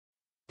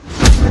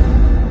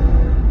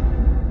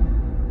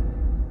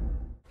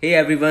Hey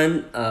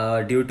everyone,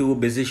 due to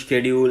busy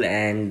schedule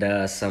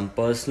and some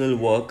personal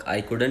work,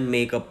 I couldn't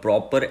make a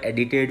proper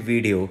edited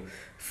video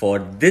for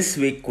this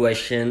week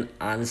question,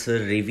 answer,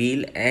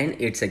 reveal and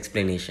its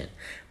explanation.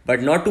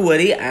 But not to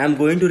worry, I am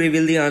going to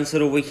reveal the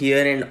answer over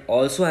here and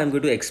also I am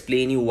going to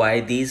explain you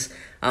why this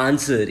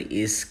answer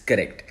is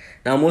correct.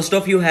 Now most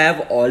of you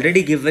have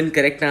already given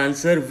correct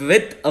answer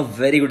with a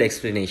very good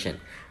explanation.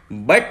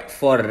 But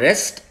for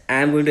rest, I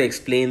am going to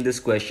explain this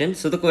question.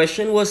 So the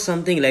question was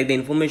something like the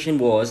information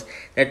was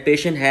that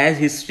patient has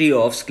history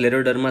of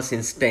scleroderma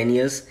since 10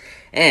 years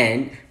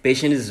and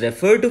patient is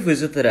referred to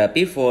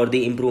physiotherapy for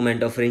the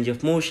improvement of range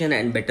of motion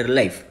and better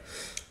life.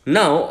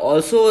 Now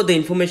also the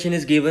information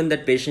is given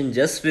that patient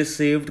just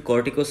received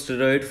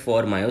corticosteroid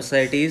for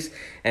myositis,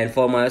 and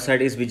for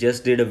myositis we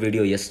just did a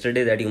video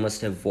yesterday that you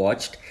must have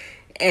watched.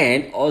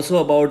 And also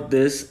about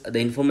this, the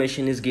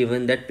information is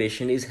given that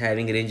patient is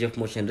having range of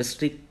motion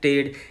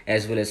restricted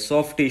as well as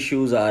soft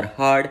tissues are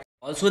hard.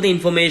 Also the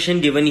information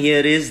given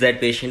here is that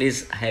patient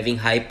is having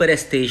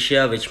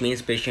hyperesthesia, which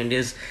means patient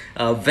is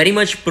very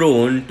much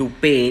prone to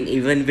pain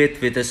even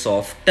with a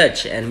soft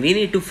touch, and we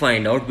need to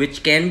find out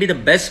which can be the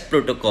best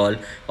protocol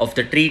of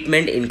the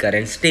treatment in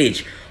current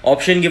stage.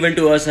 Option given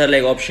to us are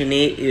like option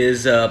A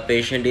is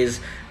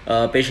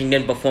patient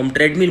can perform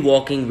treadmill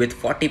walking with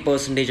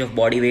 40% of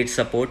body weight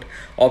support.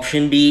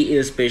 Option B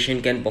is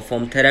patient can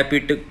perform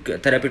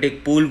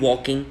therapeutic pool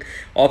walking.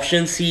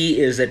 Option C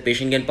is that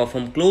patient can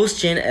perform closed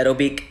chain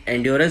aerobic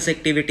endurance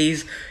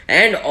activities.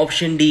 And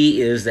option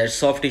D is that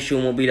soft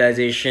tissue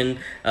mobilization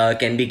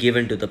can be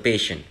given to the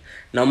patient.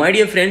 Now my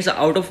dear friends,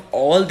 out of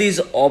all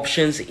these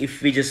options,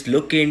 if we just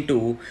look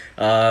into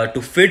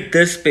to fit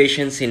this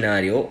patient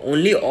scenario,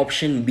 only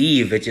option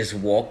B, which is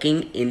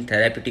walking in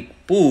therapeutic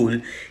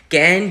pool,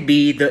 can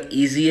be the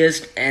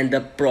easiest and the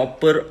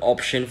proper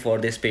option for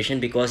this patient,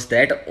 because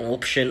that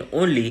option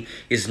only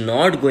is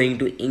not going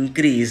to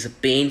increase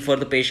pain for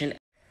the patient,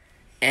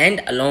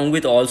 and along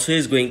with also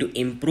is going to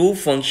improve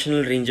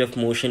functional range of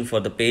motion for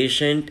the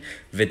patient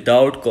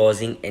without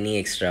causing any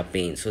extra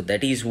pain. So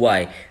that is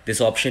why this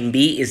option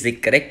B is the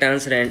correct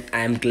answer, and I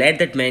am glad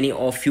that many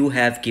of you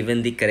have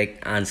given the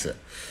correct answer.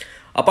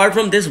 Apart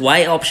from this,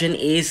 why option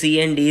A,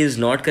 C and D is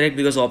not correct?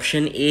 Because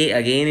option A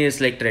again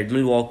is like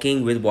treadmill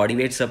walking with body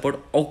weight support.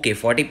 Okay,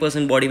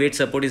 40% body weight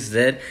support is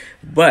there,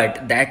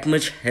 but that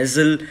much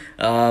hassle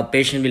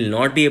patient will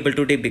not be able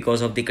to take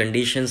because of the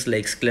conditions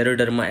like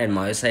scleroderma and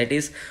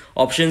myositis.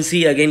 Option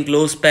C again,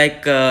 close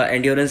pack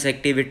endurance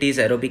activities,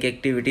 aerobic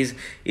activities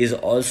is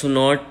also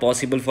not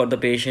possible for the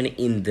patient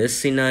in this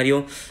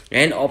scenario.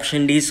 And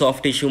option D,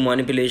 soft tissue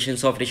manipulation,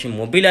 soft tissue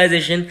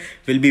mobilization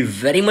will be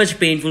very much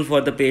painful for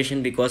the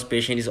patient because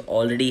patient is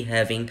already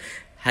having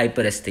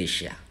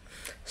hyperesthesia.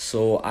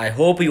 So I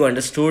hope you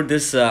understood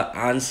this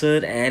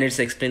answer and its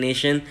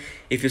explanation.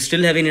 If you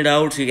still have any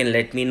doubts, you can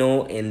let me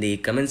know in the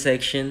comment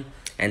section.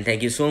 And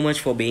thank you so much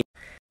for being